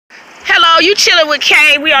you chilling with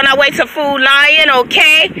Kay. We on our way to Food Lion,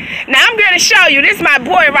 okay? Now I'm gonna show you. This is my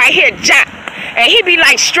boy right here, Jack. And he be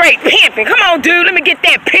like straight pimping. Come on, dude. Let me get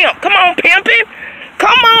that pimp. Come on, pimping.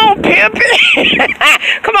 Come on, pimping.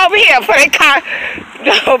 Come over here for that car.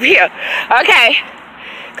 Over here. Okay.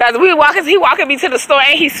 Cause he walking me to the store,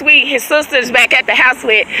 and he's sweet. His sister's back at the house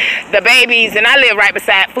with the babies, and I live right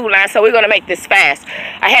beside Food Line, so we're gonna make this fast.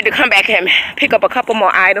 I had to come back and pick up a couple more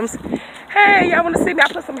items. Hey, y'all wanna see me? I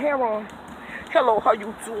put some hair on. Hello, how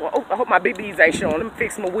you doing? Oh, I hope my BBs ain't showing. Let me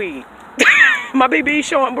fix my wig. My BB's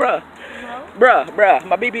showing, bruh. No. Bruh,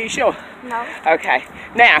 my BB's showing. No. Okay,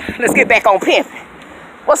 now let's get back on pimping.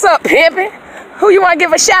 What's up, pimping? Who you wanna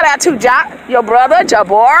give a shout out to, Jock? Your brother, your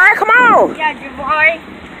boy? Come on. Yeah, your boy.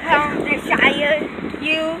 The Shire,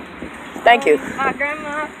 you. Thank you. My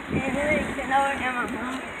grandma, and Lenore, and my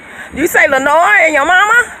mama. You say Lenore and your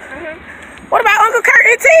mama? What about Uncle Kurt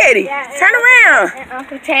and Teddy? Yeah, turn around. And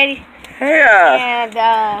Uncle Teddy. Yeah.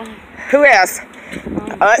 And who else?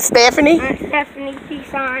 Aunt Stephanie. Aunt Stephanie,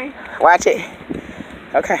 she's on. Watch it.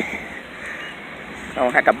 Okay. I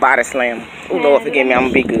don't have to body slam. Oh Lord, forgive me.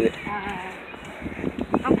 I'm gonna be good.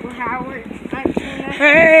 Uncle Howard. Aunt Tina.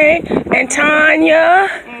 Hey, and Tanya.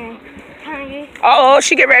 Oh,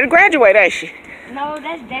 she get ready to graduate, ain't she? No,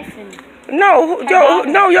 that's Destiny. No,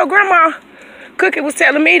 your grandma Cookie was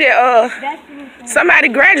telling me that somebody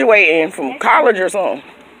graduating from college or something.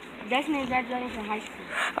 Destiny graduating from high school.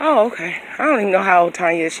 Oh, okay. I don't even know how old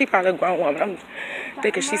Tanya is. She probably a grown woman. I'm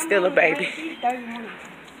thinking she's still a baby. She's 31.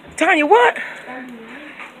 Tanya, what? 31.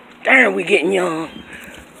 Damn, we getting young.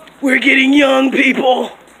 We're getting young,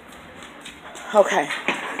 people. Okay.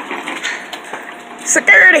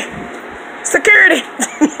 Security. Security.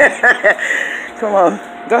 Come on.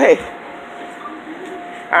 Go ahead.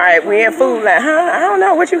 All right, we in Food Line. Huh? I don't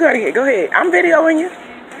know what you gonna get. Go ahead. I'm videoing you.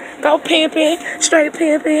 Go pimping. Straight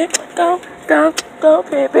pimping. Go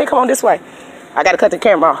pimping. Come on this way. I gotta cut the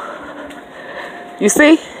camera off. You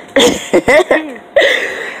see?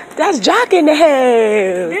 That's Jock in the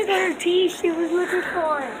house. Look at her teeth she was looking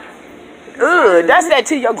for. Ugh, that's that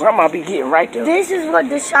tea your grandma be getting right there. This is what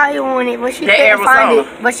the Shire wanted, but she couldn't find it.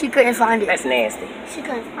 But she couldn't find it. That's nasty. She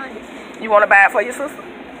couldn't find it. You want to buy it for your sister?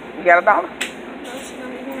 You got $1? No, she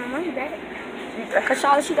don't give me my money back. Because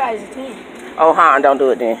all she got is a 10. Oh, don't do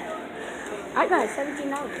it then. I got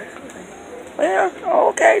 $17. Well,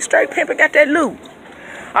 okay, straight pimping, got that loot.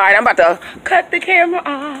 All right, I'm about to cut the camera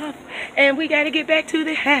off, and we got to get back to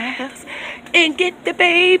the house and get the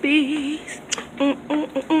babies.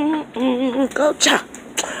 Go, Chop.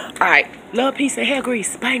 All right, love, peace, and hair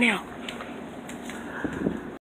grease. Bye now.